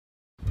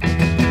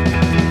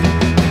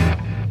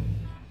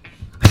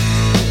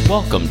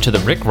Welcome to the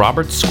Rick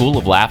Roberts School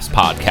of Laughs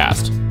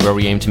podcast, where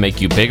we aim to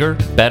make you bigger,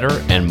 better,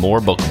 and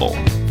more bookable.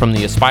 From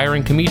the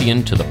aspiring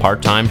comedian to the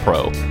part-time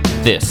pro,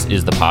 this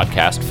is the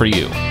podcast for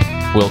you.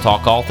 We'll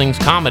talk all things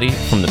comedy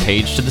from the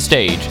page to the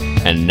stage,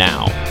 and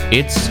now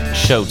it's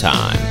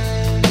showtime.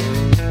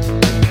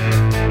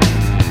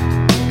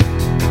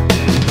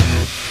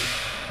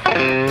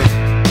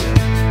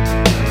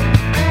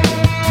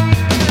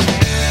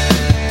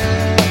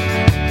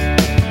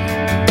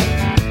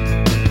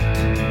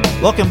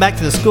 Welcome back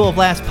to the School of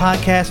Laughs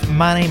podcast.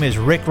 My name is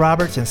Rick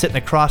Roberts, and sitting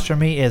across from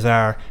me is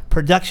our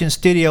production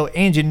studio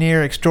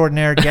engineer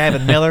extraordinaire,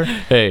 Gavin Miller.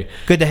 Hey.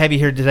 Good to have you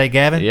here today,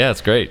 Gavin. Yeah,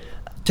 it's great.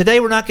 Today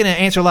we're not going to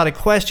answer a lot of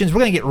questions. We're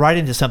going to get right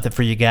into something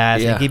for you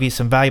guys and give you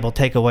some valuable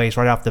takeaways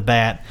right off the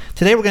bat.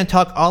 Today we're going to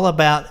talk all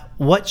about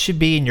what should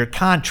be in your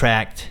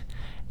contract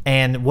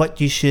and what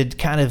you should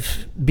kind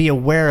of be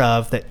aware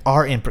of that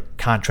are in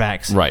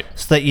contracts. Right.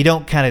 So that you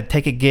don't kind of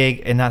take a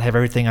gig and not have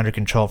everything under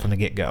control from the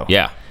get-go.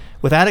 Yeah.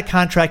 Without a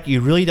contract, you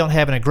really don't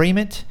have an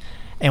agreement,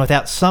 and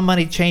without some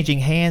money changing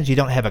hands, you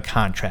don't have a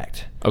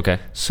contract. Okay.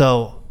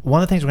 So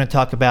one of the things we're going to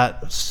talk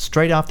about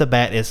straight off the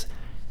bat is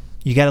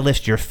you got to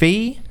list your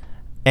fee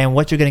and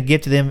what you're going to give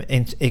to them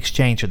in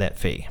exchange for that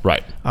fee.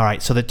 Right. All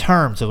right, so the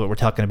terms of what we're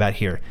talking about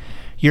here.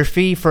 Your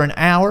fee for an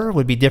hour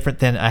would be different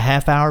than a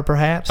half hour,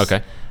 perhaps.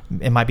 Okay.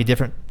 It might be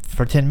different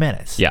for 10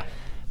 minutes. Yeah.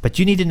 But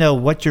you need to know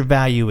what your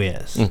value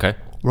is. Okay.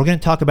 We're going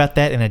to talk about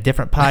that in a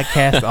different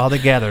podcast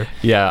altogether.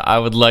 Yeah, I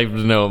would like to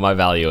know what my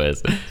value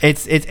is.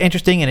 It's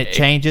interesting, and it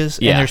changes.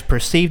 Yeah. And there's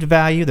perceived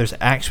value. There's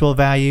actual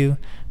value.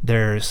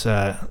 There's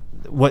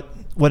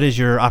what is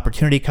your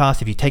opportunity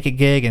cost if you take a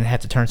gig and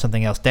have to turn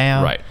something else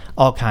down. Right.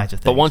 All kinds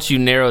of things. But once you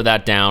narrow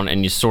that down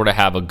and you sort of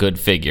have a good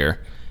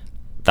figure,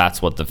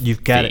 that's what the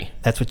You've got fee. it.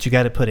 That's what you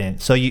got to put in.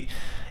 So you,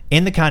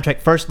 in the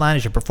contract, first line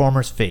is your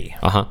performer's fee.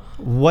 Uh-huh.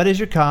 What is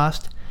your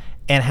cost,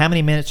 and how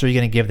many minutes are you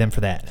going to give them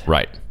for that?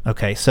 Right.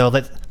 Okay, so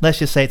let's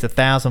just say it's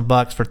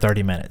 $1,000 for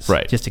 30 minutes.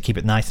 Right. Just to keep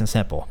it nice and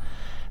simple.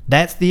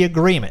 That's the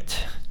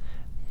agreement.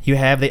 You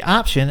have the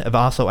option of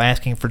also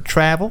asking for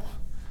travel.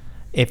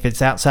 If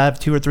it's outside of a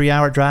 2 or 3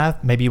 hour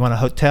drive, maybe you want a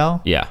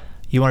hotel. Yeah.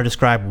 You want to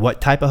describe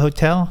what type of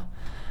hotel,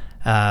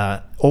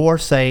 or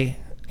say,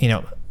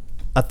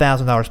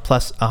 $1,000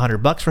 plus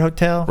 $100 for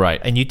hotel.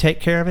 Right. And you take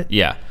care of it.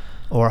 Yeah.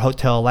 Or a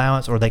hotel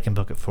allowance, or they can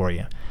book it for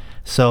you.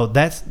 So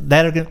those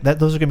are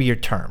going to be your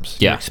terms.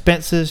 Yeah. Your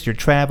expenses, your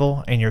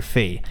travel, and your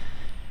fee.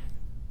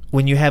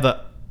 When you have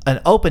an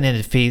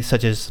open-ended fee,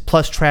 such as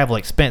plus travel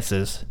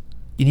expenses,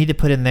 you need to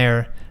put in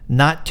there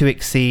not to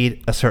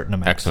exceed a certain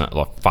amount. Excellent.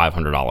 Like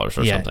 $500 or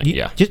something.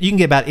 You can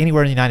get about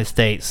anywhere in the United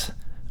States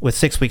with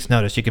 6 weeks'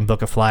 notice. You can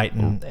book a flight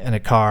and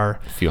a car.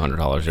 A few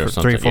 $100s or for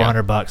something. $300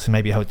 or $400, and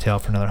maybe a hotel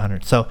for another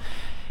 $100. So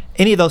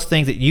any of those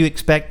things that you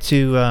expect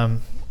to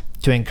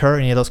incur,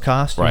 any of those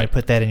costs, you need to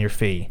put that in your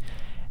fee.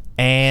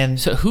 And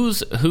so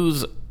who's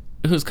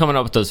coming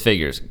up with those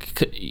figures?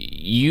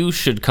 You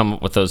should come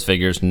up with those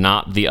figures,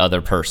 not the other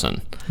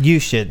person. You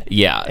should.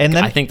 Yeah, and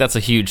I think that's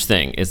a huge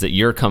thing, is that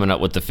you're coming up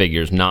with the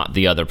figures, not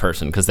the other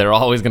person, because they're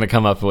always going to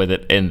come up with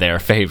it in their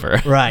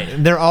favor. Right.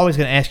 They're always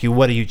going to ask you,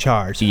 what do you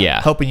charge?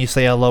 Yeah. Hoping you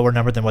say a lower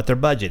number than what their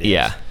budget is.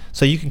 Yeah.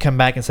 So you can come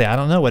back and say, I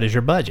don't know, what is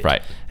your budget?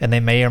 Right. And they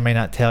may or may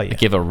not tell you.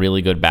 Give a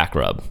really good back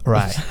rub.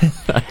 Right.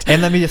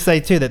 And let me just say,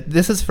 too, that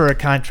this is for a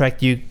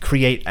contract you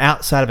create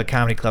outside of a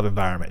comedy club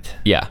environment.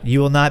 Yeah.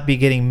 You will not be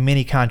getting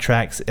many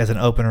contracts as an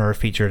opener or a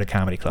feature at a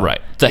comedy club.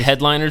 Right. The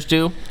headliners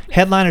do?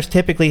 Headliners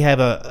typically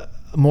have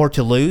more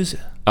to lose.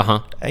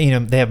 Uh-huh.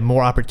 They have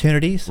more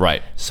opportunities.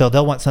 Right. So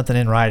they'll want something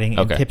in writing,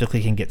 and Okay.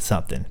 typically can get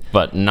something.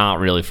 But not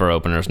really for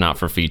openers, not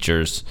for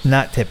features.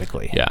 Not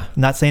typically. Yeah.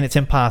 Not saying it's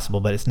impossible,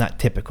 but it's not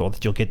typical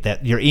that you'll get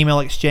that. Your email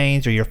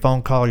exchange or your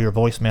phone call or your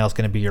voicemail is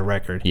going to be your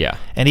record. Yeah.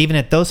 And even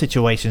at those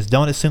situations,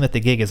 don't assume that the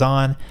gig is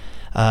on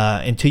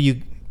until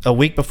you, a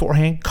week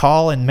beforehand,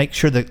 call and make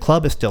sure the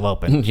club is still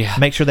open. Yeah.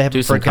 Make sure they haven't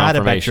Do some forgot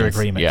about your confirmations.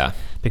 agreement. Yeah.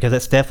 Because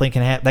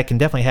that can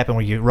definitely happen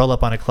where you roll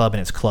up on a club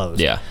and it's closed.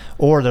 Yeah.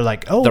 Or they're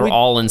like, They're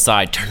all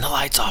inside. Turn the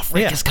lights off.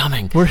 Rick is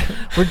coming. We're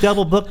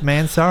double booked,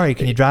 man. Sorry.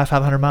 Can you drive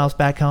 500 miles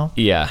back home?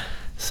 Yeah.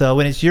 So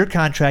when it's your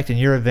contract and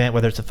your event,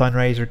 whether it's a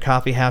fundraiser,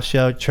 coffee house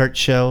show, church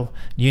show,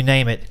 you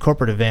name it,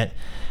 corporate event,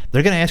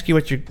 they're going to ask you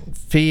what your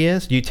fee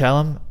is. You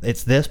tell them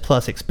it's this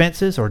plus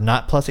expenses or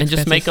not plus And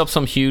expenses. just make up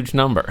some huge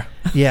number.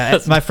 Yeah.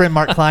 My friend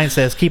Mark Klein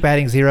says, keep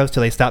adding zeros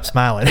till they stop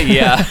smiling.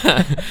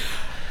 Yeah.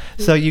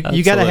 So you got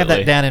to have Absolutely.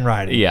 that down in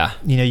writing. Yeah.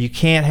 You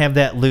can't have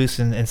that loose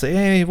and say,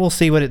 hey, we'll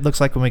see what it looks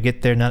like when we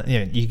get there.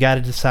 You got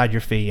to decide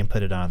your fee and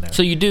put it on there.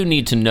 So you do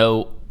need to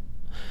know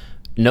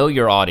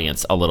your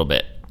audience a little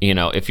bit.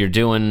 If you're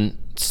doing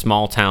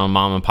small town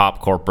mom and pop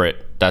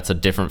corporate, that's a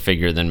different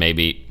figure than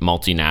maybe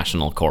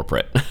multinational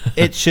corporate.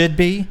 It should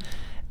be.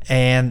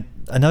 And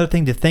another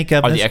thing to think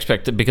of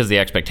because the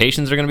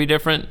expectations are going to be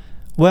different.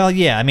 Well,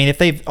 yeah. I mean, if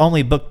they've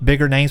only booked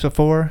bigger names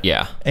before,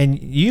 Yeah. and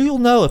you'll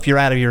know if you're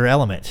out of your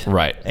element,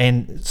 Right.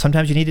 And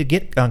sometimes you need to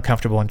get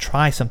uncomfortable and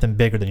try something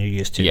bigger than you're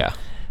used to. Yeah.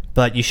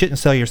 but you shouldn't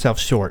sell yourself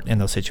short in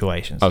those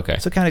situations. Okay.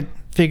 So kind of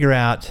figure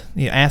out,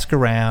 ask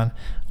around,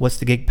 what's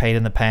the gig paid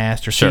in the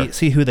past, or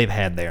see who they've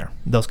had there,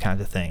 those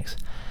kinds of things.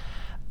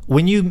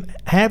 When you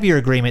have your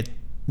agreement,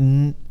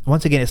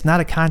 once again, it's not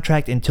a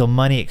contract until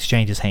money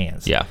exchanges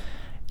hands. Yeah.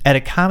 At a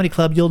comedy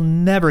club, you'll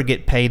never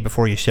get paid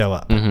before you show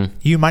up. Mm-hmm.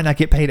 You might not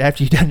get paid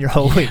after you've done your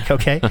whole week,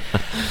 okay?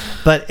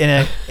 But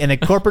in a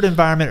corporate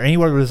environment or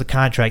anywhere where there's a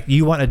contract,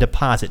 you want a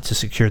deposit to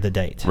secure the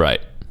date.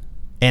 Right.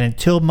 And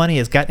until money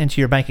has gotten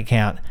into your bank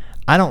account,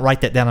 I don't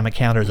write that down on my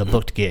calendar as a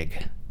booked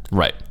gig.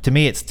 Right. To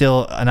me, it's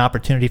still an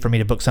opportunity for me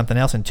to book something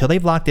else until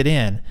they've locked it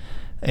in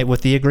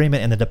with the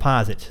agreement and the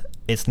deposit.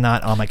 It's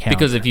not on my calendar.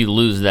 Because if you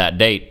lose that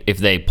date, if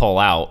they pull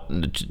out,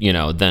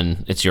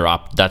 then it's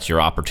that's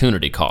your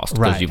opportunity cost,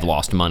 because you've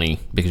lost money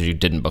because you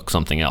didn't book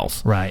something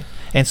else. Right.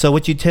 And so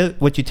what you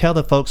tell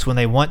the folks when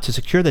they want to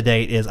secure the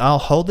date is, I'll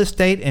hold this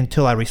date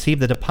until I receive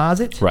the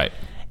deposit. Right.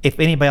 If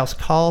anybody else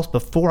calls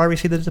before I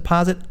receive the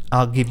deposit,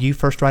 I'll give you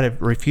first right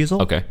of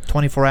refusal. Okay.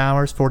 24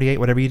 hours, 48,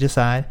 whatever you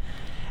decide.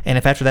 And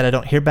if after that I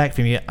don't hear back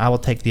from you, I will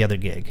take the other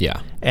gig.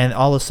 Yeah. And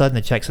all of a sudden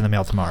the check's in the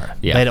mail tomorrow.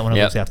 Yeah. They don't want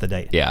to lose out the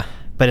date. Yeah.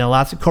 But in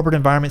lots of corporate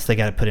environments, they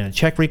got to put in a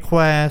check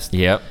request.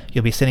 Yep.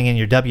 You'll be sending in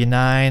your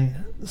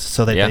W-9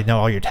 so that they know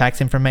all your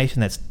tax information.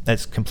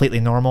 That's completely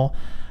normal.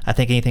 I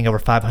think anything over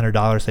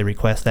 $500, they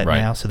request that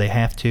now, so they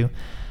have to.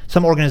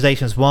 Some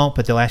organizations won't,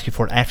 but they'll ask you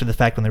for it after the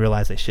fact when they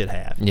realize they should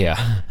have.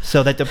 Yeah.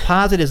 So that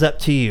deposit is up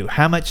to you.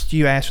 How much do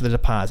you ask for the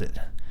deposit?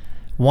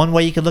 One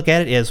way you could look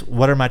at it is,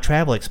 what are my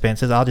travel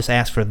expenses? I'll just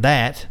ask for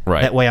that.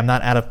 Right. That way I'm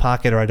not out of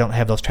pocket, or I don't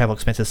have those travel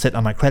expenses sitting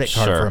on my credit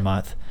card for a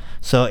month.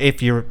 So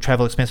if your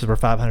travel expenses were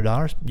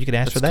 $500, you could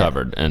ask for that. It's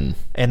covered. And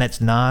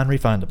that's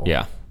non-refundable.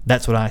 Yeah.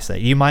 That's what I say.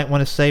 You might want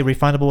to say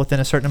refundable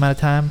within a certain amount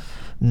of time.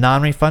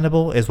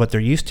 Non-refundable is what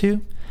they're used to.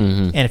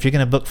 Mm-hmm. And if you're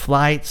going to book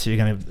flights, you're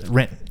going to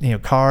rent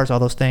cars, all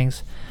those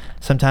things,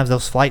 sometimes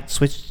those flight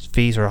switch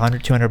fees are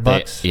 $100,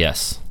 $200.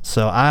 Yes.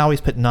 So I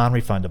always put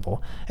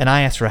non-refundable, and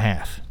I ask for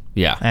half.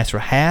 Yeah. I ask for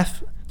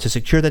half to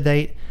secure the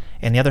date,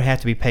 and the other half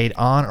to be paid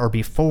on or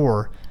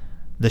before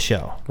the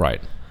show.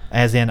 Right.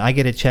 As in, I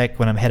get a check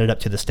when I'm headed up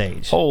to the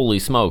stage. Holy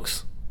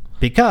smokes.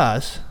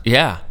 Because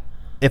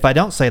if I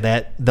don't say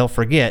that, they'll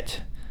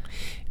forget.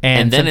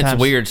 And then it's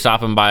weird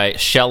stopping by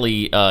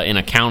Shelly in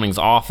accounting's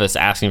office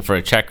asking for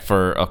a check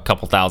for a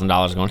couple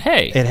 $1,000s, going,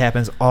 hey. It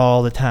happens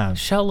all the time.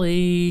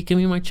 Shelly, give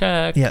me my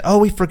check. Yeah. Oh,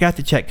 we forgot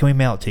the check. Can we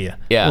mail it to you?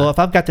 Yeah. Well, if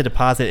I've got the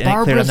deposit and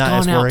Barbara's it's clear, I'm not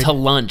as worried. gone out to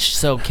lunch,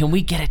 so can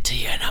we get it to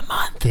you in a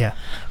month? Yeah.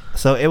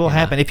 So it will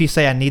happen. If you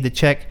say, I need the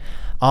check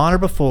on or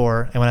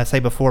before, and when I say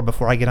before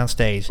I get on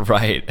stage,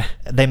 right,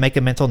 they make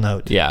a mental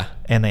note. Yeah.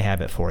 And they have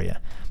it for you.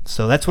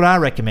 So that's what I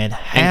recommend.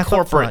 Half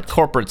and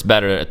corporate's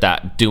better at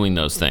that, doing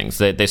those things.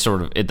 They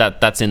sort of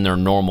that's in their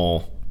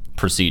normal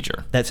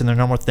procedure. That's in their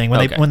normal thing.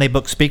 When they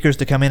book speakers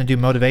to come in and do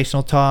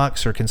motivational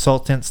talks or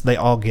consultants, they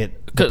all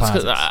get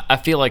deposits. Because I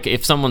feel like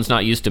if someone's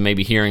not used to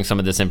maybe hearing some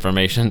of this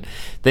information,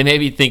 they may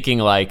be thinking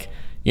like,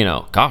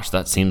 gosh,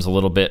 that seems a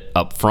little bit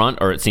upfront,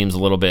 or it seems a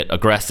little bit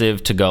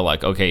aggressive to go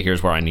like, okay,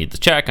 here's where I need the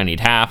check, I need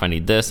half, I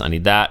need this, I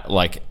need that.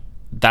 Like,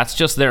 that's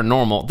just their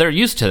normal. They're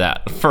used to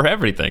that for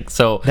everything.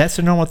 So that's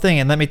the normal thing.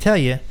 And let me tell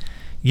you,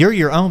 you're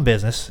your own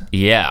business.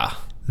 Yeah.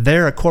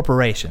 They're a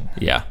corporation.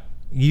 Yeah.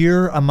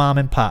 You're a mom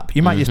and pop.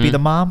 You might just be the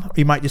mom, or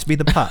you might just be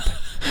the pop.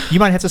 You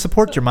might have to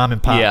support your mom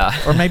and pop. Yeah.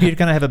 Or maybe you're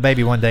going to have a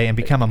baby one day and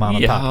become a mom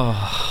and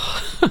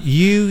pop.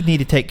 You need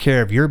to take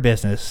care of your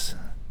business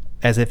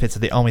as if it's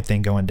the only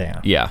thing going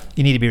down. Yeah.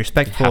 You need to be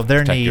respectful of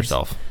their needs.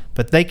 Yourself.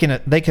 But they can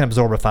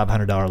absorb a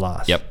 $500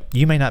 loss. Yep.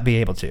 You may not be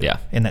able to. Yeah.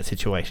 In that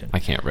situation. I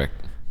can't, Rick.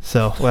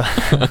 So, well,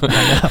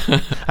 I know.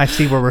 I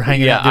see where we're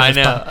hanging out. I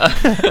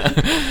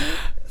know.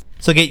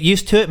 So get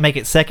used to it, make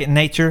it second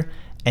nature,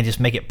 and just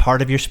make it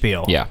part of your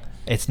spiel. Yeah.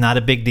 It's not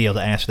a big deal to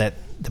ask for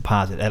that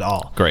deposit at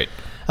all. Great.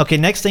 Okay,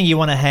 next thing you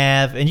want to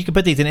have, and you can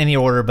put these in any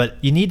order,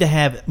 but you need to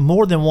have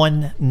more than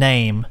one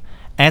name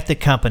at the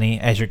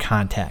company as your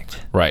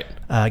contact. Right.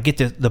 Get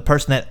the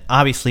person that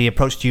obviously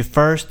approached you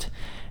first.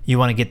 You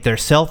want to get their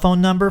cell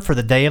phone number for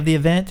the day of the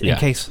event in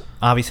case,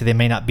 obviously, they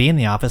may not be in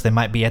the office. They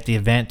might be at the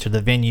event or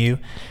the venue.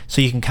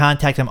 So you can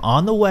contact them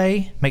on the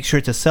way, make sure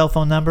it's a cell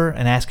phone number,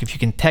 and ask if you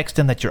can text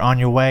them that you're on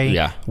your way.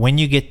 Yeah. When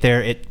you get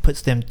there, it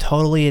puts them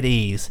totally at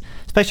ease,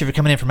 especially if you're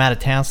coming in from out of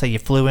town. Say you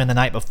flew in the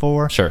night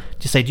before. Sure.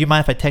 Just say, do you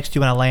mind if I text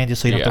you when I land,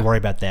 just so you don't have to worry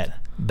about that.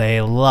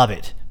 They love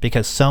it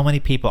because so many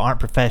people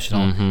aren't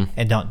professional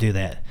and don't do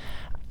that.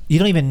 You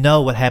don't even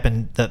know what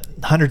happened, the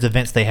hundreds of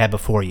events they had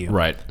before you.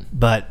 Right.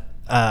 But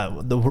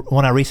the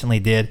one I recently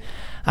did,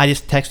 I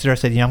just texted her. I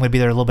said, I'm going to be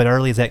there a little bit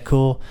early. Is that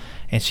cool?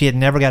 And she had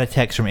never got a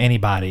text from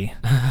anybody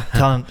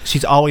telling.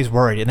 She's always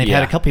worried. And they've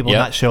had a couple people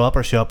not show up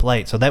or show up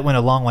late. So that went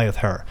a long way with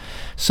her.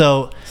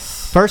 So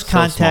first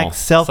contact,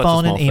 cell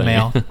phone, and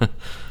email.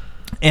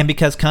 And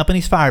because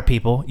companies fire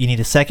people, you need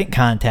a second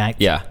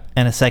contact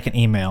and a second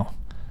email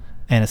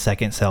and a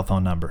second cell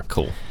phone number.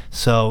 Cool.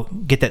 So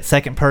get that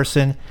second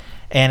person.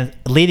 And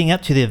leading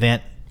up to the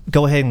event,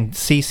 go ahead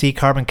and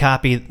carbon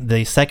copy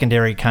the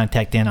secondary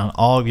contact in on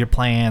all of your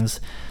plans,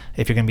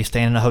 if you're going to be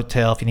staying in a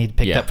hotel, if you need to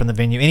pick Yeah. up from the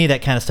venue, any of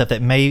that kind of stuff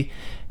that may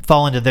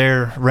fall into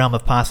their realm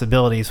of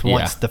possibilities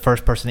once the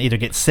first person either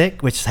gets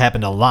sick, which has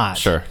happened a lot,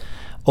 Sure.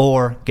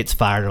 or gets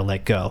fired or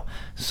let go.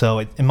 So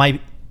it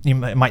might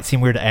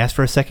seem weird to ask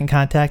for a second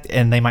contact,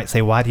 and they might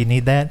say, "Why do you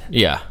need that?"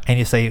 Yeah. And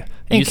you say,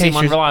 You seem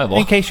unreliable.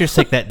 in case you're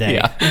sick that day.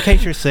 Yeah. In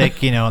case you're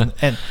sick,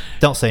 and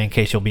don't say in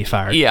case you'll be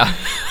fired. Yeah.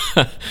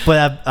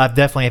 But I've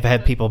definitely have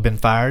had people been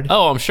fired.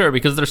 Oh, I'm sure,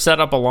 because they're set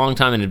up a long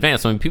time in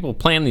advance. I mean, people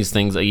plan these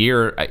things a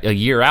year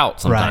out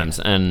sometimes,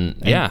 Right. and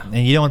yeah.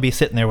 And you don't want to be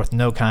sitting there with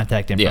no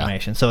contact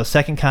information. So a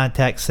second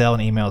contact, cell,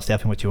 and email is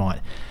definitely what you want.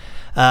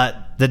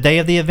 The day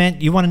of the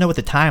event, you want to know what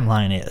the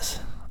timeline is.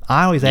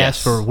 I always ask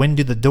Yes. for when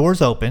do the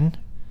doors open,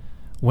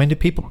 when do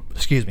people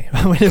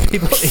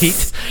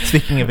eat,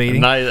 speaking of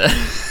eating.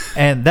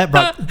 And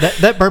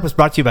that burp was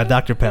brought to you by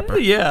Dr. Pepper.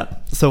 Yeah.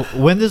 So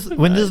when does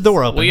the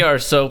door open? We are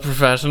so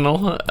professional.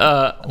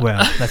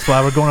 Well, that's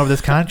why we're going over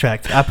this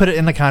contract. I put it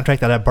in the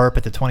contract that I burp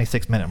at the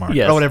 26-minute mark,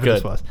 Yes, or whatever good.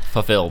 this was.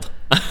 Fulfilled.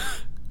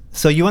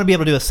 So you want to be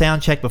able to do a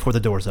sound check before the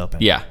doors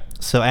open. Yeah.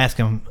 So ask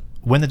them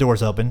when the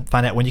doors open.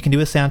 Find out when you can do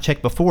a sound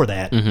check before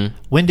that. Mm-hmm.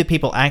 When do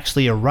people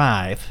actually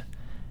arrive?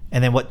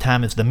 And then what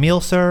time is the meal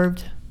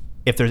served?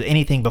 If there's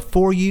anything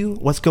before you,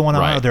 what's going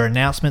on? Right. Are there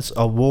announcements,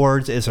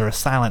 awards? Is there a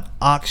silent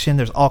auction?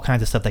 There's all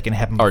kinds of stuff that can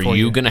happen Are before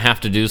you going to have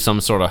to do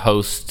some sort of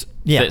host?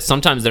 Yeah.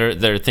 Sometimes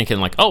they're thinking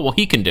like, oh, well,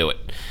 he can do it.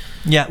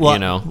 Yeah, well, You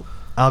know.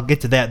 I'll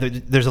get to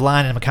that. There's a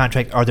line in my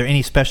contract. Are there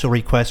any special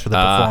requests for the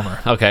performer?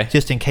 Okay.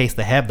 Just in case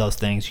they have those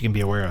things, you can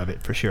be aware of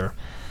it for sure.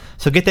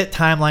 So get that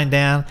timeline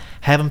down.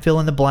 Have them fill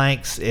in the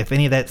blanks. If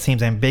any of that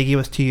seems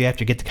ambiguous to you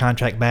after you get the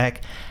contract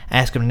back,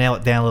 ask them to nail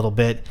it down a little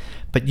bit.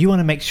 But you want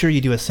to make sure you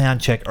do a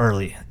sound check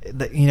early.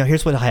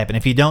 Here's what will happen.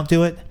 If you don't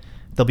do it,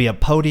 there'll be a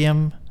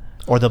podium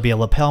or there'll be a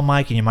lapel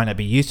mic, and you might not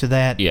be used to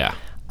that. Yeah.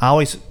 I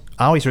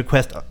always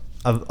request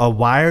a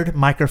wired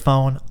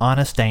microphone on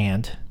a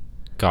stand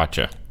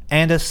Gotcha.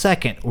 and a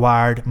second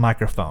wired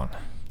microphone.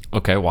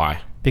 Okay,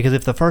 why? Because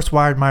if the first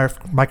wired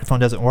microphone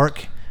doesn't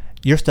work,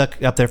 you're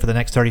stuck up there for the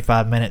next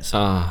 35 minutes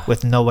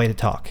with no way to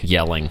talk.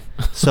 Yelling.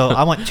 So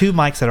I want two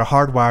mics that are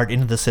hardwired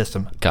into the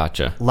system.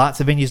 Gotcha.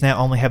 Lots of venues now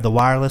only have the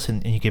wireless,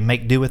 and you can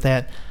make do with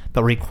that,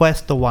 but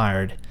request the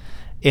wired.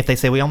 If they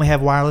say we only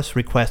have wireless,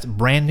 request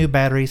brand new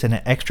batteries and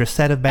an extra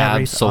set of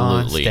batteries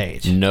on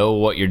stage. Know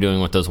what you're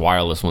doing with those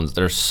wireless ones.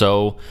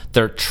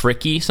 They're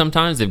tricky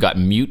sometimes. They've got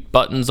mute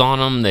buttons on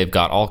them. They've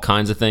got all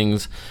kinds of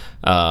things.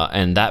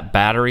 And that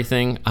battery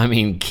thing, I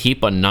mean,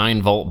 keep a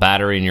 9-volt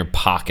battery in your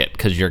pocket,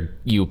 because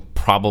you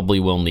probably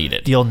will need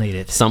it. You'll need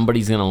it.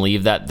 Somebody's going to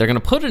leave that. They're going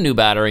to put a new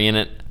battery in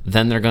it,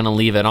 then they're going to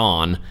leave it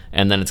on,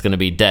 and then it's going to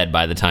be dead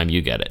by the time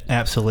you get it.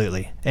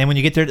 Absolutely. And when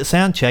you get there to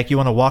sound check, you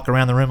want to walk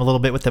around the room a little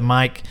bit with the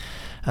mic.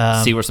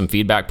 See where some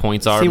feedback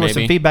points are, See maybe. where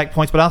some feedback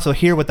points, but also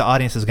hear what the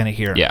audience is going to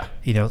hear. Yeah.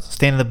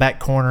 Stand in the back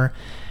corner.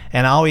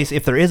 And I always,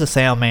 if there is a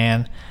sound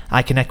man,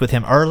 I connect with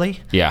him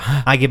early.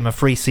 Yeah. I give him a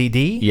free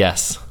CD.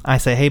 Yes. I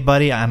say, hey,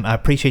 buddy, I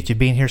appreciate you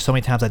being here so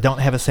many times. I don't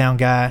have a sound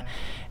guy.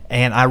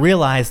 And I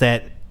realize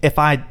that if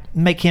I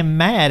make him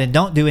mad and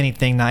don't do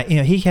anything,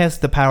 he has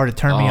the power to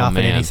turn me off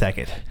at any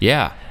second.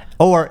 Yeah.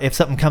 Or if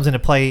something comes into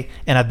play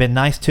and I've been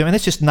nice to him, and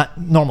it's just not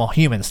normal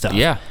human stuff.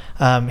 Yeah.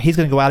 He's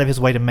going to go out of his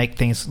way to make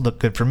things look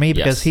good for me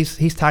because Yes.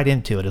 he's tied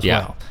into it as Yeah.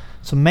 well.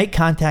 So make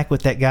contact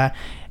with that guy.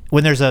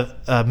 When there's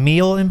a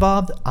meal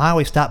involved, I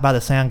always stop by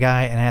the sound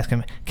guy and ask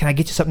him, can I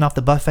get you something off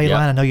the buffet Yeah.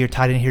 line? I know you're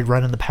tied in here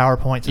running the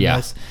PowerPoints and Yeah.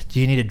 this. Do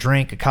you need a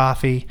drink, a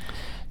coffee?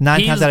 9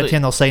 He's times out of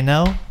 10, they'll say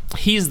no.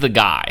 He's the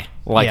guy,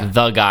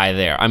 the guy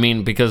there. I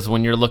mean, because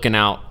when you're looking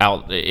out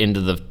into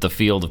the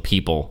field of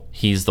people,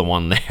 he's the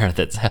one there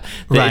that's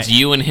Right. it's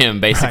you and him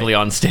basically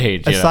on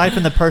stage. Aside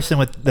from the person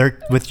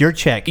with your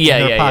check in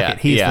their pocket,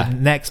 he's the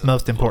next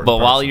most important But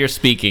person. while you're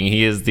speaking,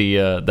 he is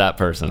the that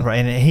person.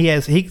 Right, and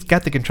he's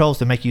got the controls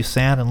to make you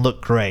sound and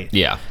look great.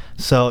 Yeah.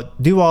 So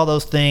do all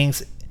those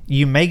things.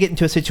 You may get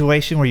into a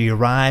situation where you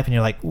arrive and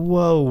you're like,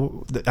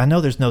 whoa, I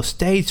know there's no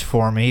stage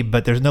for me,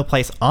 but there's no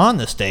place on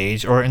the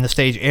stage or in the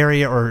stage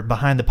area or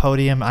behind the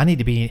podium. I need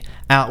to be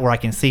out where I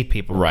can see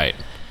people. Right.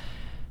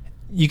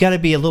 You got to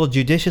be a little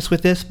judicious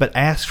with this, but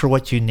ask for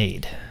what you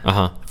need.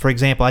 Uh-huh. For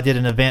example, I did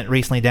an event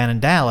recently down in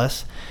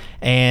Dallas,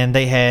 and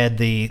they had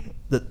the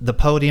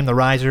podium, the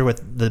riser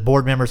with the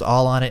board members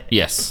all on it.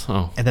 Yes.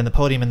 Oh. And then the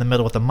podium in the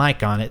middle with the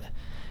mic on it.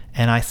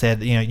 And I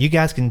said, you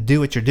guys can do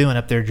what you're doing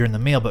up there during the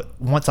meal, but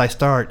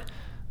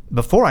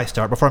before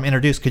I'm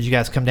introduced, could you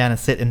guys come down and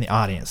sit in the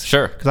audience?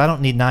 Sure. Because I don't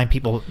need 9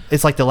 people.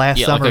 It's like the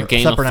last like a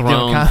Game supper of and I'm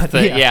doing Thrones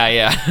comedy. thing.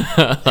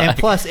 Yeah. And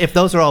plus, if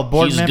those are all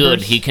board He's members.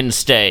 good. He can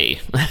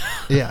stay.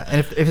 Yeah. And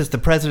if it's the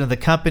president of the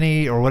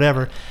company or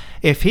whatever,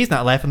 if he's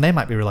not laughing, they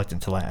might be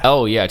reluctant to laugh.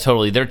 Oh, yeah,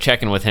 totally. They're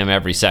checking with him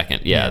every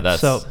second. Yeah, that's...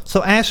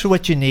 So ask for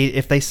what you need.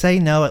 If they say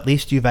no, at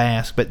least you've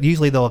asked, but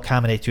usually they'll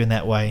accommodate you in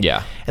that way.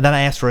 Yeah. And then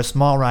I asked for a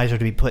small riser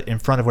to be put in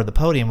front of where the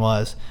podium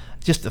was,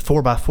 just a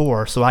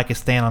 4x4, so I could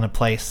stand on a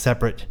place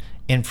separate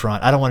in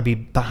front. I don't want to be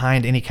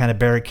behind any kind of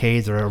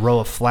barricades or a row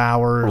of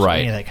flowers or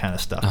any of that kind of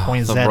stuff.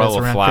 The row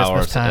of around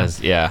flowers Christmas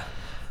time. yeah.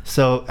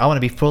 So I want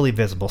to be fully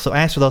visible. So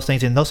ask for those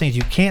things, and those things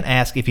you can't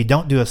ask if you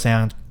don't do a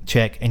sound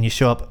check and you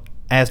show up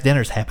as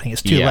dinner's happening.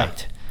 It's too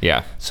late.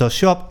 Yeah. So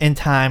show up in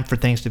time for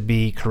things to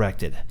be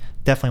corrected.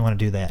 Definitely want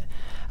to do that.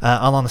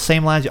 Along the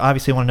same lines, you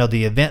obviously want to know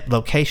the event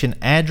location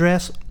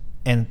address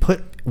and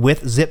put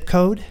with zip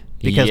code,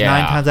 because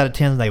 9 times out of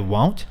 10 they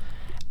won't.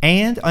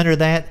 And under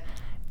that,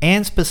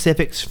 and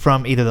specifics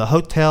from either the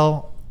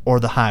hotel or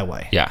the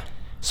highway. Yeah.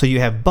 So you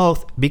have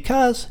both,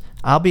 because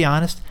I'll be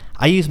honest,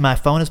 I use my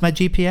phone as my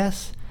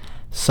GPS.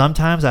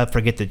 Sometimes I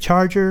forget the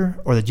charger,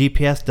 or the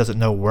GPS doesn't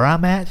know where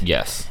I'm at.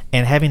 Yes.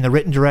 And having the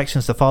written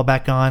directions to fall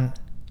back on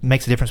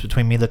makes a difference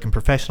between me looking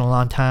professional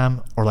on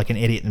time or like an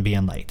idiot and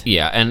being late.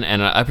 Yeah, and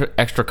an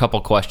extra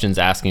couple questions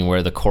asking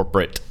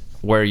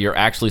where you're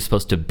actually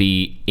supposed to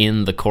be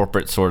in the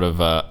corporate sort of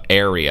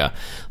area,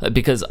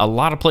 because a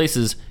lot of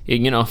places,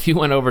 if you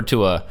went over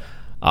to a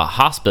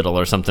hospital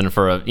or something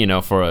for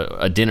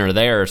a dinner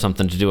there or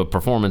something to do a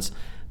performance,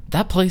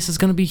 that place is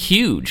going to be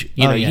huge.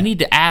 You need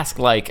to ask,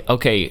 like,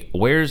 okay,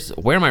 where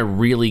am I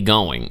really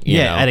going? You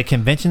know? At a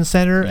convention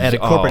center, at a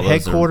corporate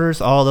headquarters,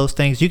 all those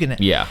things you can.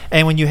 Yeah.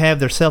 And when you have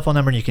their cell phone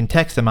number and you can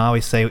text them, I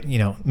always say,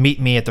 meet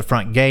me at the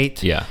front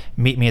gate. Yeah.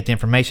 Meet me at the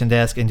information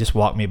desk and just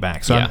walk me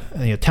back. So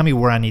tell me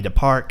where I need to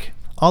park.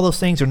 All those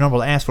things are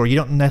normal to ask for. You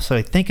don't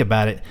necessarily think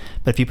about it,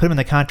 but if you put them in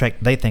the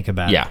contract, they think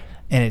about it. Yeah.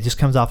 And it just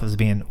comes off as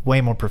being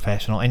way more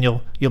professional, and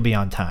you'll be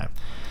on time.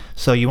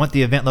 So you want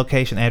the event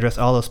location, address,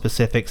 all those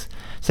specifics.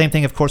 Same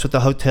thing, of course, with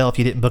the hotel if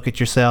you didn't book it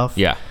yourself.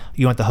 Yeah.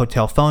 You want the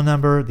hotel phone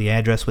number, the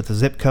address with the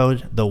zip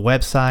code, the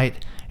website,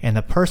 and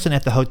the person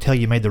at the hotel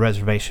you made the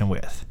reservation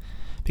with.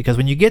 Because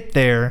when you get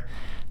there,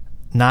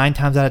 9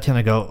 times out of 10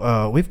 they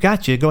go, we've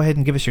got you. Go ahead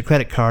and give us your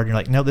credit card. And you're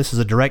like, no, this is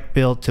a direct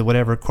bill to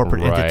whatever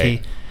corporate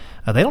entity.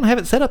 They don't have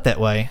it set up that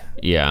way.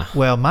 Yeah.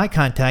 Well, my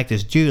contact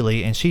is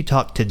Julie, and she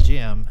talked to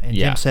Jim, and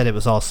Jim said it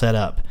was all set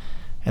up.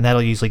 And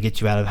that'll usually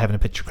get you out of having to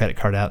put your credit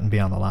card out and be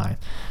on the line.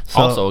 So,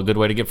 also a good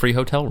way to get free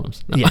hotel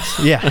rooms. No.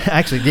 Yes,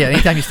 actually,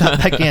 anytime you stop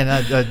back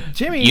in,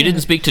 Jimmy. You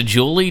didn't speak to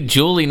Julie?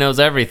 Julie knows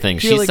everything.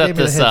 Julie she set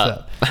this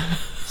up.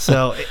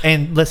 So,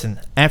 and listen,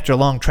 after a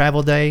long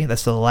travel day,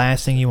 that's the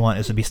last thing you want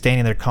is to be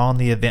standing there calling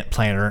the event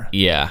planner.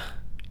 Yeah.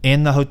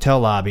 In the hotel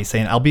lobby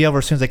saying, I'll be over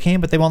as soon as I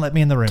can, but they won't let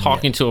me in the room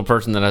Talking yet. to a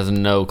person that has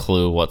no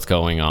clue what's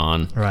going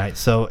on. Right.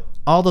 So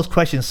all those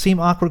questions seem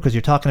awkward because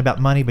you're talking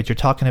about money, but you're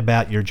talking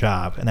about your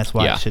job, and that's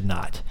why it should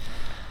not.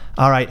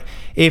 All right.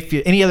 If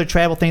any other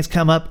travel things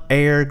come up,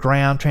 air,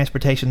 ground,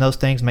 transportation, those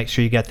things, make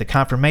sure you got the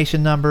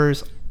confirmation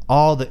numbers,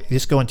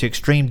 just go into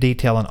extreme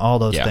detail on all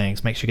those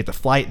things. Make sure you get the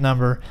flight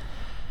number.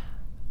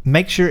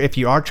 Make sure if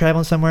you are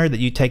traveling somewhere that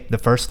you take the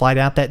first flight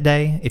out that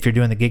day. If you're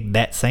doing the gig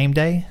that same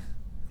day,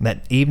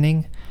 that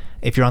evening.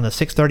 If you're on the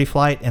 6:30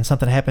 flight and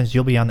something happens,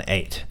 you'll be on the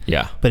 8.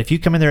 Yeah. But if you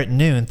come in there at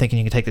noon thinking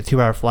you can take the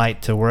 2-hour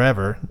flight to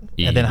wherever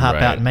and then hop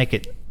out and make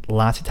it,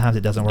 lots of times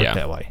it doesn't work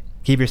that way.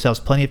 Give yourselves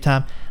plenty of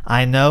time.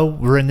 I know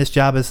we're in this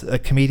job as a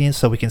comedian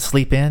so we can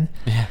sleep in.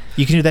 Yeah.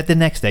 You can do that the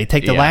next day.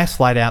 Take the last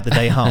flight out the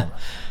day home.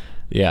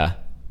 Yeah.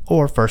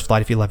 Or first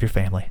flight if you love your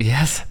family.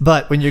 Yes.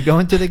 But when you're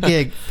going to the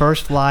gig,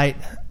 first flight,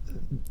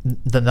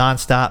 the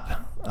nonstop,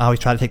 I always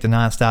try to take the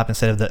nonstop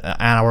instead of an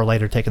hour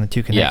later taking the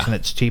 2 connection.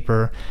 It's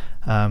cheaper.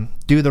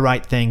 Do the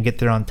right thing. Get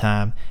there on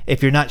time.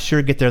 If you're not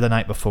sure, get there the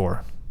night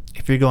before.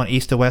 If you're going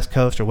east to west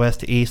coast or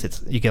west to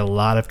east, you get a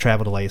lot of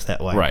travel delays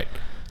that way. Right.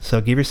 So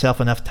give yourself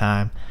enough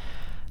time.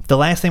 The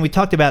last thing, we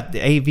talked about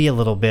the AV a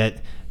little bit,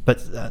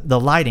 but the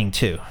lighting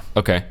too.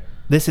 Okay.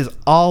 This is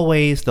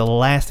always the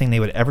last thing they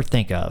would ever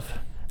think of.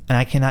 And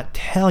I cannot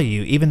tell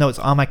you, even though it's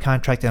on my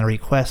contract and I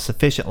request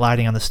sufficient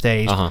lighting on the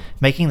stage,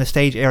 making the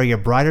stage area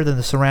brighter than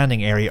the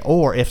surrounding area,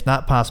 or if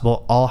not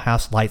possible, all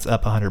house lights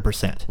up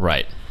 100%.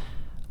 Right.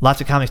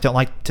 Lots of comics don't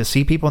like to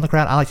see people in the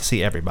crowd. I like to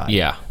see everybody.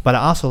 Yeah. But I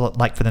also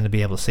like for them to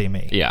be able to see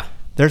me. Yeah.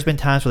 There's been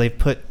times where they've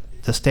put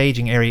the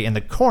staging area in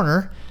the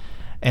corner,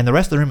 and the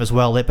rest of the room is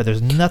well lit, but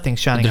there's nothing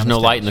shining on the stage.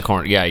 There's no light in the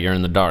corner. Yeah, you're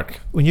in the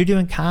dark. When you're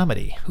doing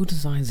comedy. Who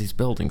designs these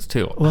buildings,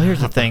 too? Well, here's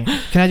the thing.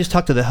 Can I just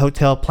talk to the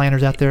hotel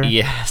planners out there?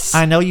 Yes.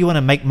 I know you want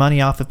to make money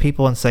off of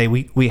people and say,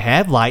 we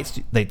have lights.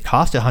 They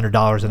cost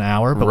 $100 an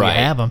hour, but we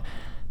have them.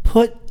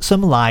 Put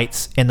some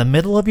lights in the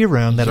middle of your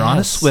room that are on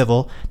a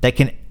swivel that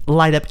can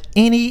light up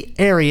any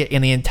area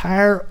in the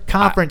entire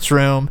conference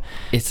room.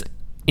 It's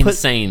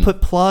insane.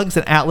 Put plugs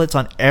and outlets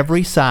on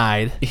every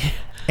side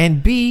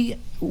and be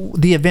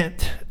the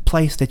event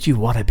place that you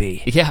want to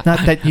be. Yeah.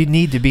 Not that you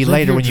need to be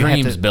later when you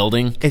have to.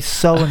 Building. It's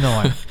so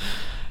annoying.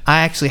 I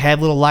actually have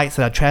little lights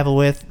that I travel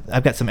with.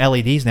 I've got some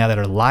LEDs now that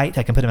are light.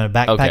 I can put them in a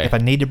backpack if I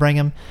need to bring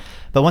them.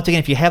 But once again,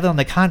 if you have it on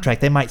the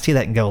contract, they might see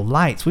that and go,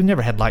 lights? We've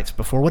never had lights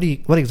before. What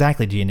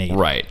exactly do you need?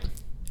 Right.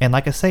 And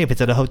like I say, if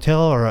it's at a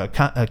hotel or a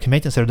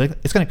convention center,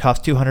 it's going to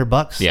cost $200,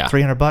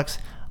 $300.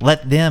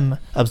 Let them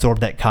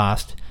absorb that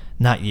cost,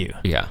 not you.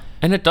 Yeah.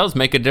 And it does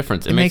make a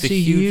difference. It makes a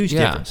huge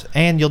difference.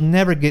 And you'll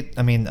never get,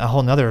 a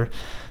whole nother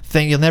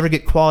thing, you'll never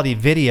get quality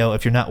video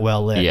if you're not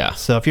well lit. Yeah.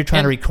 So if you're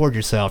trying to record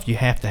yourself, you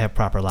have to have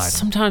proper lighting.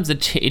 Sometimes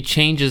it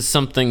changes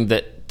something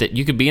that that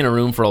you could be in a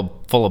room full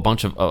of a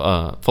bunch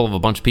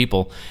of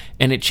people,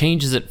 and it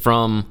changes it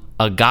from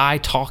a guy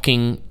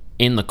talking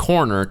in the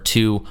corner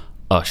to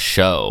a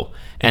show.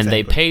 And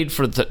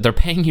exactly. They're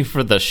paying you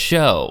for the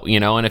show,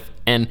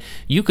 and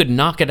you could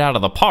knock it out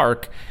of the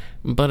park,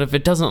 but if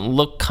it doesn't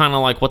look kind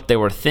of like what they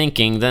were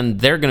thinking, then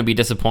they're going to be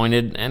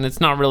disappointed, and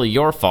it's not really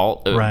your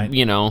fault, right?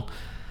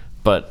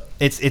 But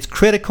it's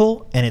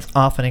critical, and it's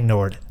often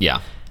ignored.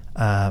 Yeah.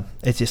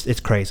 It's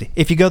crazy.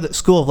 If you go to the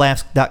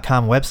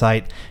schooloflaughs.com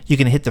website, you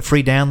can hit the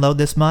free download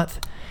this month,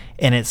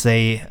 and it's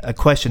a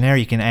questionnaire.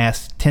 You can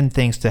ask 10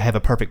 things to have a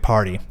perfect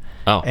party.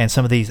 Oh. And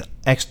some of these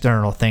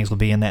external things will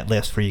be in that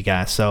list for you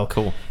guys. So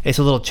cool. It's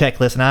a little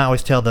checklist, and I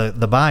always tell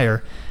the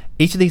buyer,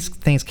 each of these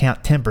things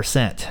count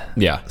 10%.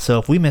 Yeah. So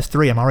if we miss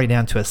 3, I'm already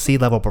down to a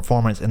C-level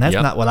performance, and that's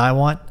not what I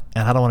want,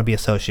 and I don't want to be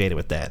associated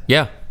with that.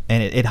 Yeah.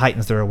 And it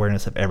heightens their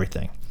awareness of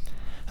everything.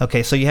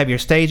 Okay, so you have your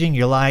staging,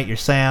 your light, your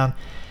sound.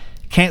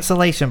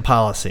 Cancellation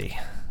policy.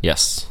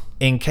 Yes.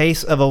 In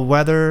case of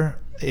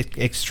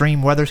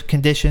extreme weather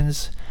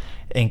conditions,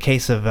 in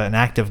case of an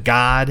act of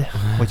God,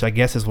 which I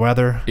guess is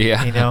weather.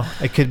 Yeah.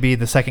 It could be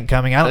the second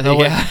coming. I don't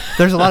know.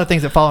 There's a lot of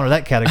things that fall under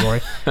that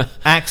category.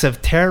 Acts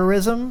of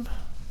terrorism.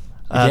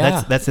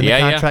 That's in the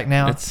contract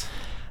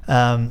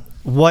now.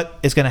 What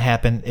is going to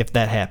happen if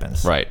that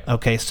happens? Right.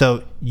 Okay,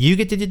 so you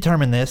get to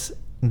determine this.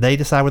 They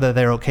decide whether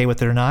they're okay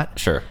with it or not.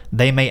 Sure.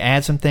 They may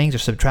add some things or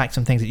subtract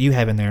some things that you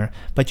have in there,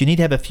 but you need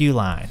to have a few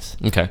lines.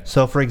 Okay.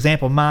 So, for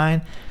example,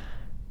 mine,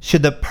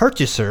 should the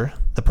purchaser,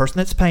 the person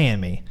that's paying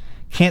me,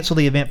 cancel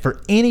the event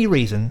for any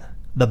reason,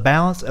 the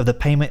balance of the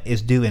payment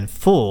is due in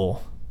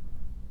full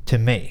to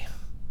me.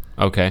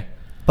 Okay.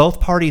 Both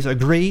parties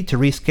agree to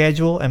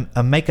reschedule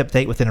a makeup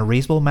date within a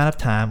reasonable amount of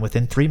time,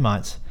 within 3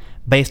 months,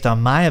 based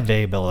on my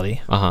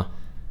availability. Uh-huh.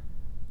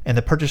 And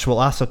the purchaser will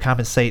also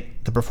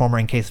compensate the performer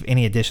in case of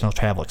any additional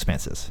travel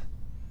expenses.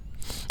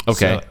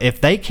 Okay. So if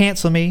they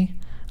cancel me,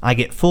 I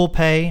get full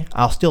pay.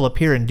 I'll still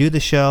appear and do the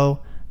show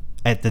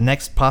at the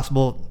next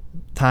possible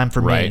time for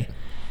me.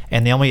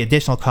 And the only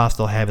additional cost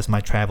they'll have is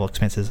my travel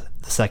expenses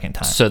the second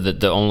time. So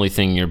that the only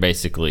thing you're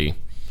basically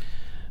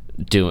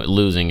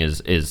losing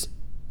is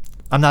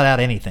I'm not out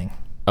anything.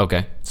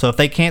 Okay. So if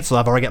they cancel,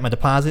 I've already got my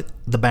deposit.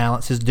 The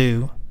balance is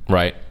due.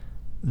 Right.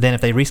 Then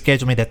if they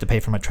reschedule me, they have to pay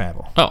for my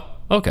travel. Oh,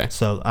 okay.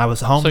 So I was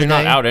home today. So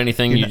you're not out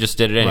anything, you just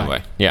did it anyway.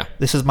 Right. Yeah.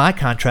 This is my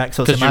contract,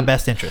 so it's in my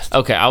best interest.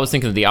 Okay, I was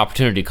thinking of the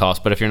opportunity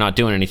cost, but if you're not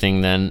doing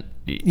anything, then...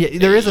 Yeah,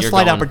 there is a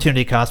slight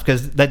opportunity cost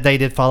because that day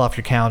did fall off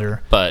your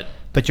calendar. But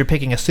you're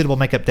picking a suitable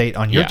makeup date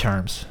on your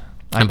terms.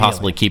 And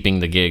possibly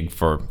keeping the gig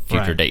for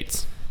future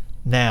dates.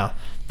 Now,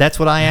 that's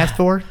what I asked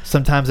for.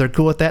 Sometimes they're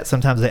cool with that.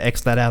 Sometimes they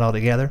X that out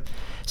altogether.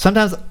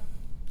 Sometimes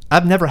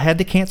I've never had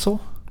to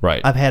cancel.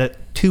 Right. I've had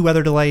 2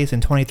 weather delays in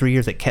 23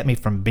 years that kept me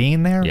from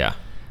being there. Yeah.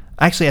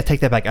 Actually, I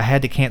take that back. I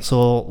had to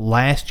cancel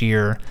last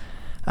year.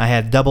 I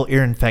had double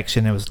ear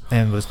infection.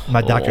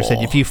 My doctor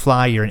said, if you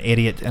fly, you're an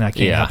idiot, and I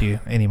can't help you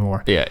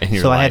anymore. Yeah. I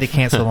had to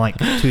cancel in like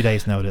 2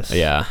 days' notice.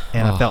 Yeah.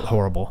 And I felt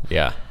horrible.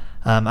 Yeah.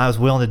 I was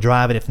willing to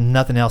drive it if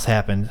nothing else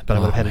happened, but I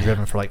would have had to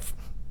driven for like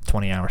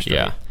 20 hours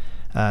straight.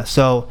 Yeah.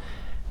 So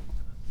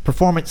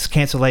performance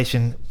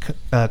cancellation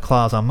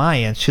clause on my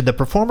end. Should the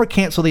performer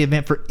cancel the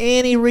event for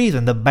any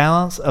reason, the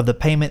balance of the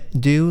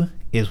payment due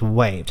is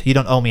waived. You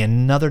don't owe me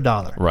another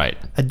dollar. Right.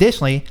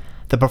 Additionally,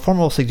 the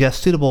performer will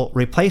suggest suitable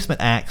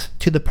replacement acts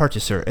to the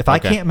purchaser. If I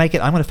can't make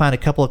it, I'm going to find a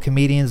couple of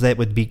comedians that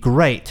would be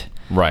great.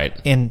 Right.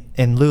 In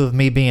lieu of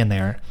me being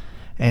there.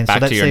 And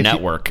back to your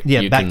network.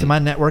 To my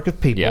network of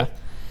people. Yeah.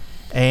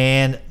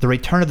 And the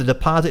return of the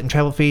deposit and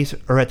travel fees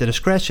are at the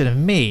discretion of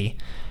me.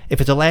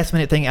 If it's a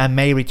last-minute thing, I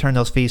may return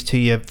those fees to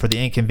you for the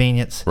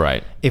inconvenience.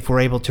 Right. If we're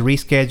able to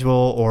reschedule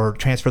or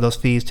transfer those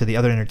fees to the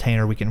other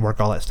entertainer, we can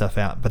work all that stuff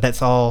out. But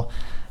that's all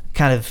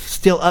kind of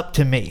still up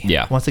to me.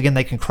 Yeah. Once again,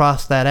 they can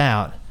cross that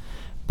out,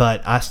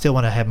 but I still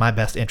want to have my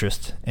best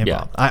interest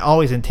involved. Yeah. I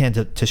always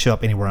intend to show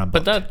up anywhere I'm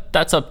booked. But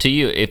that's up to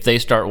you. If they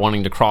start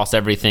wanting to cross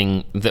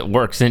everything that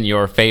works in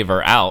your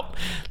favor out,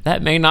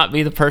 that may not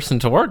be the person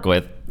to work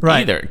with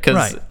either.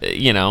 Because,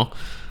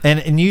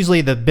 And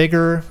usually the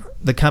bigger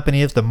the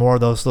company is, the more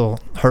of those little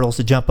hurdles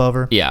to jump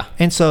over. Yeah.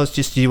 And so it's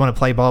just, do you want to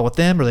play ball with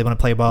them or they want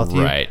to play ball with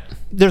you? Right.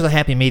 There's a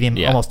happy medium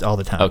almost all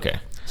the time. Okay.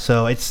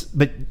 So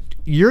but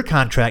your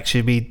contract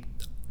should be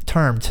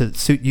termed to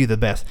suit you the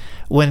best.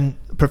 When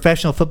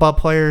professional football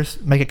players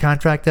make a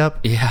contract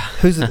up,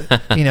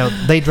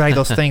 they drag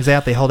those things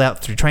out. They hold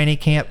out through training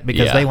camp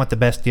because they want the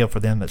best deal for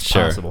them that's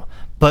possible.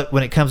 But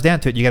when it comes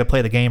down to it, you got to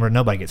play the game or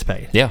nobody gets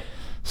paid. Yeah.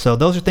 So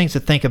those are things to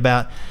think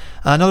about.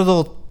 Another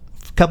little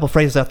couple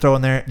phrases I throw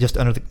in there just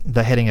under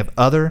the heading of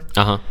other.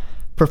 Uh-huh.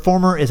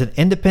 Performer is an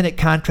independent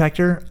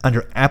contractor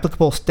under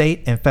applicable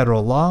state and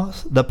federal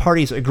laws. The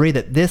parties agree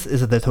that this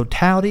is the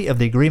totality of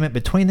the agreement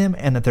between them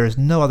and that there is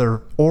no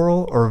other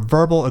oral or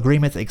verbal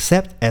agreements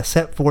except as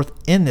set forth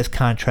in this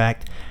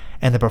contract,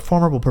 and the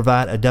performer will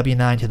provide a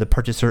W-9 to the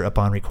purchaser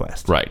upon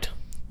request. Right.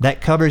 That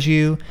covers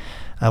you.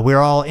 We're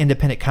all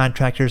independent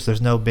contractors.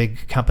 There's no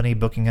big company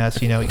booking us.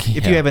 If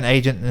you have an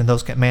agent and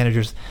those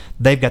managers,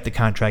 they've got the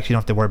contracts. You don't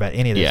have to worry about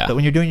any of this. Yeah. But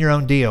when you're doing your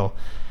own deal,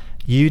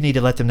 you need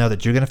to let them know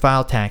that you're going to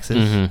file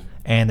taxes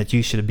and that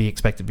you should be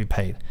expected to be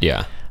paid.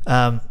 Yeah.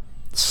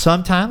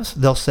 Sometimes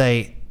they'll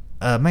say,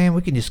 man,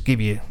 we can just give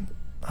you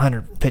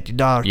 $150,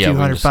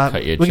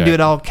 $205. We can do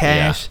it all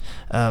cash.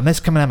 This is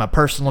coming out of my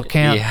personal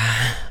account.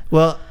 Yeah.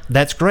 Well,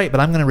 that's great,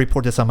 but I'm going to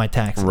report this on my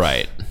taxes.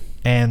 Right.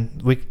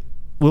 And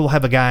we'll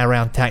have a guy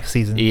around tax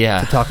season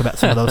to talk about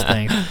some of those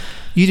things.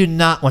 You do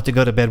not want to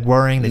go to bed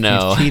worrying that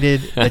you've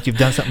cheated, that you've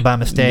done something by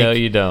mistake. No,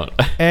 you don't.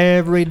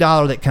 Every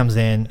dollar that comes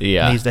in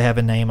needs to have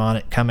a name on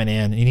it coming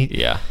in. You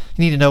need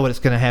to know what's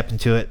going to happen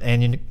to it,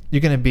 and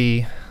you're going to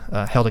be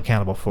held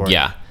accountable for it.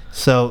 Yeah.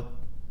 So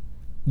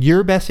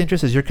your best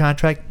interest is your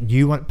contract.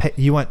 You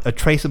want a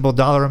traceable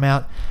dollar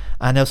amount.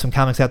 I know some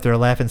comics out there are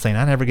laughing, saying,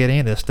 I never get any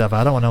of this stuff.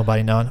 I don't want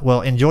nobody knowing.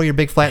 Well, enjoy your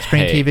big flat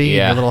screen TV in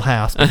your little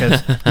house,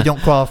 because you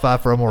don't qualify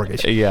for a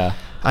mortgage. Yeah.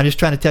 I'm just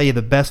trying to tell you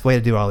the best way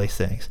to do all these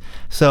things.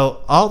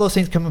 So all those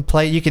things come into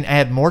play. You can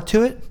add more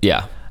to it.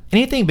 Yeah.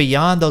 Anything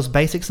beyond those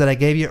basics that I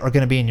gave you are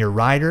going to be in your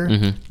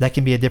rider. That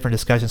can be a different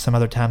discussion some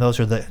other time. Those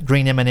are the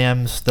green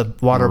M&Ms, the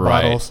water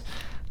bottles.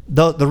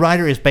 The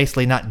rider is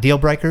basically not deal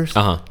breakers.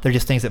 They're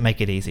just things that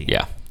make it easy.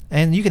 Yeah.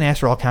 And you can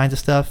ask for all kinds of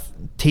stuff.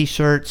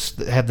 T-shirts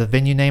that have the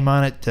venue name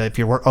on it. If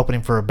you're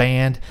opening for a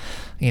band,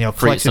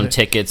 free some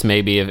tickets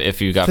maybe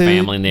if you got food,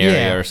 family in the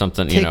area or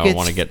something. Tickets,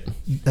 want to get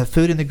the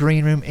food in the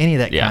green room, any of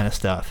that kind of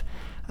stuff.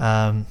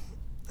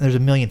 There's a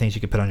million things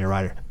you could put on your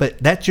rider, but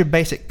that's your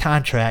basic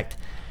contract.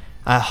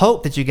 I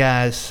hope that you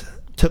guys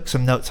took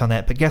some notes on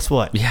that. But guess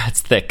what? Yeah,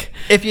 it's thick.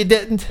 If you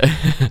didn't,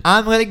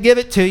 I'm going to give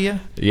it to you.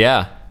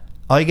 Yeah.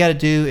 All you got to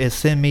do is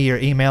send me your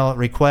email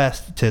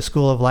request to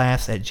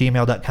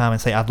schooloflaughs@gmail.com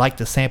and say, I'd like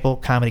to sample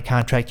comedy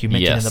contract you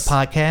mentioned in the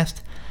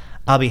podcast.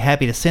 I'll be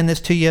happy to send this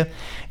to you.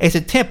 It's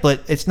a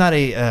template. It's not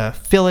a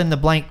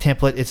fill-in-the-blank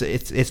template.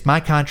 It's my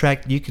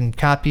contract. You can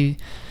copy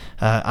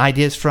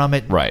ideas from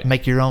it,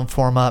 make your own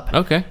form up.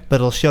 Okay. But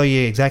it'll show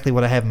you exactly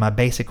what I have in my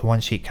basic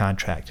one-sheet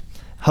contract.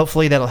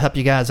 Hopefully that'll help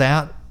you guys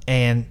out.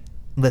 And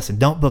listen,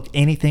 don't book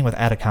anything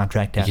without a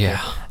contract out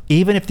there.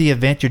 Even if the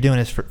event you're doing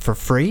is for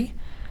free,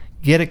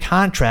 get a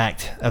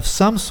contract of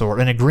some sort,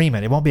 an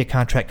agreement. It won't be a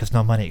contract because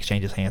no money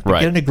exchanges hands. But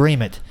get an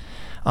agreement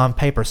on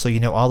paper so you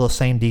know all those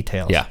same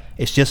details. Yeah.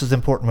 It's just as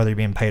important whether you're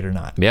being paid or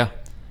not. Yeah.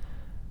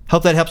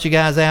 Hope that helps you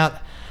guys out.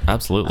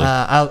 Absolutely.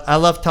 I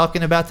love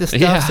talking about this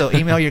stuff, so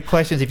email your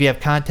questions. If you have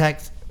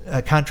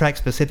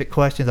contract-specific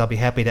questions, I'll be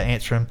happy to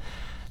answer them.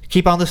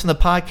 Keep on listening to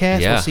the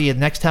podcast. We'll see you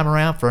next time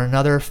around for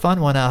another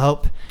fun one, I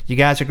hope. You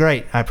guys are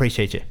great. I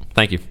appreciate you.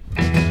 Thank you.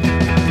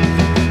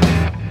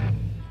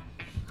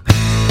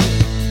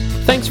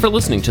 Thanks for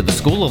listening to the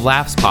School of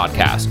Laughs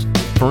podcast.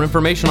 For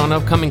information on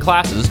upcoming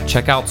classes,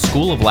 check out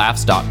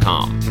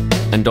schooloflaughs.com.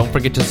 And don't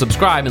forget to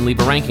subscribe and leave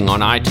a ranking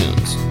on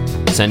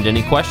iTunes. Send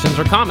any questions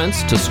or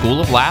comments to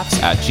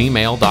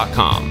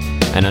schooloflaughs@gmail.com.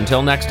 And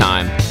until next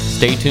time,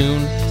 stay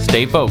tuned,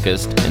 stay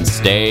focused, and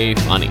stay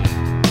funny.